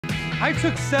I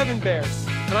took 7 bears,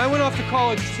 and I went off to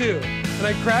college too. And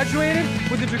I graduated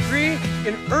with a degree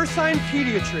in ursine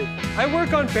pediatry. I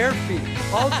work on bear feet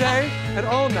all day and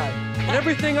all night. And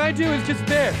everything I do is just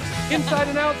bears, inside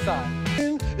and outside.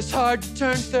 It's hard to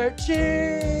turn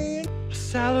 13. A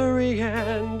salary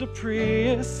and a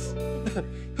Prius.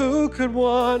 Who could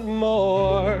want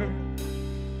more?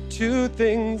 2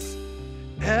 things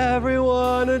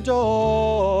everyone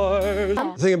adores.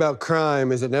 The thing about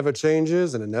crime is it never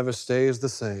changes and it never stays the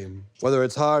same. Whether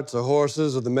it's hearts or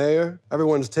horses or the mayor,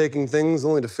 everyone's taking things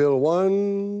only to fill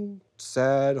one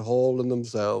sad hole in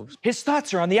themselves. His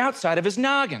thoughts are on the outside of his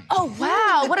noggin. Oh,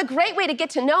 wow. What a great way to get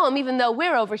to know him, even though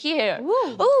we're over here.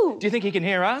 Ooh. Ooh. Do you think he can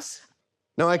hear us?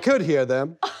 No, I could hear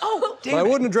them. Oh, damn but I it.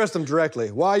 wouldn't address them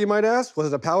directly. Why, you might ask? Was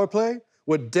it a power play?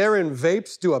 Would Darren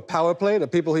Vapes do a power play to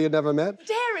people he had never met?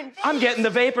 Darren Vapes. I'm getting the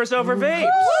vapors over vapes.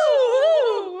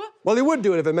 Woo! Well, he would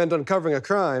do it if it meant uncovering a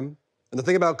crime. And the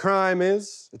thing about crime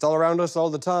is, it's all around us all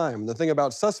the time. The thing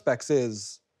about suspects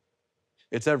is,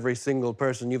 it's every single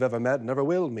person you've ever met and never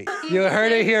will meet. You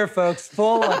heard it here, folks.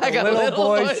 Full like a little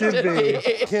boy should be.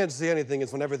 Can't see anything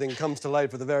is when everything comes to light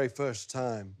for the very first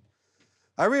time.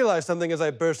 I realized something as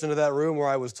I burst into that room where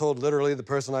I was told literally the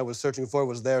person I was searching for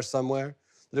was there somewhere,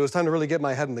 that it was time to really get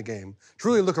my head in the game, to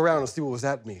really look around and see what was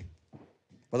at me.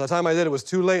 By the time I did, it was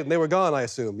too late and they were gone, I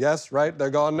assume. Yes, right? They're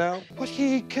gone now? What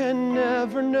he can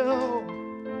never know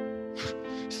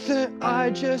is that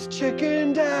I just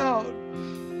chickened out.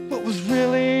 What was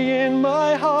really in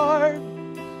my heart,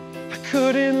 I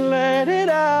couldn't let it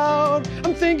out.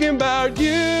 I'm thinking about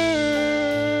you,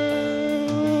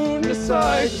 the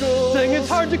cycle. Saying it's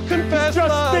hard to confess,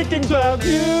 just thinking about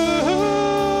you,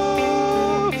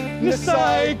 the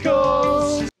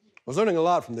cycle. I was learning a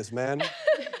lot from this man.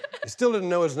 I still didn't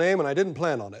know his name, and I didn't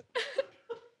plan on it.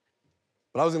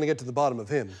 But I was gonna get to the bottom of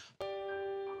him.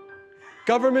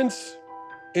 Governments,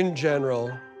 in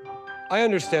general, I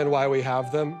understand why we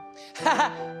have them.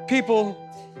 People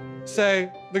say,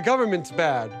 the government's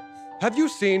bad. Have you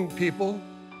seen people?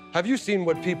 Have you seen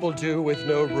what people do with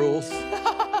no rules?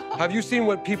 Have you seen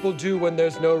what people do when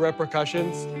there's no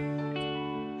repercussions?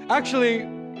 Actually,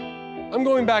 I'm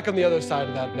going back on the other side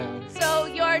of that now. So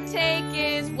your take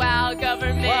is, wow,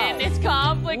 government, it's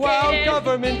complicated. Wow,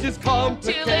 government is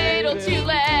complicated. Too little, too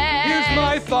late. Here's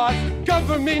my thought.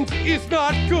 Government is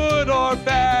not good or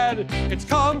bad. It's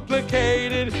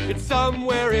complicated. It's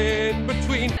somewhere in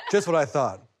between. Just what I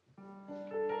thought.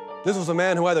 This was a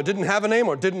man who either didn't have a name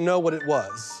or didn't know what it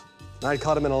was. And I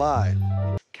caught him in a lie.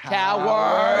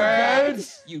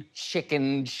 Cowards! You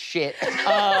chicken shit.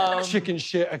 Chicken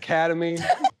shit academy.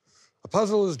 A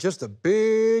puzzle is just a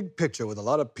big picture with a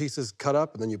lot of pieces cut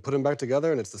up, and then you put them back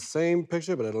together, and it's the same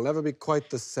picture, but it'll never be quite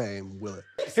the same, will it?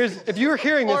 If you were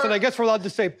hearing this, then I guess we're allowed to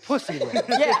say pussy.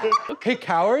 Yeah. Hey,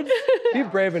 cowards, be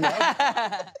brave enough.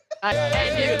 And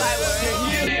if I were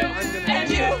you, and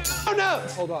you. Oh, no!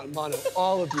 Hold on, Mono,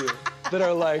 all of you that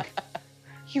are like,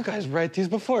 you guys write these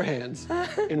beforehand.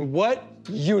 In what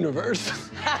universe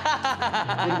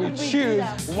would we choose?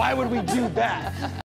 Why would we do that?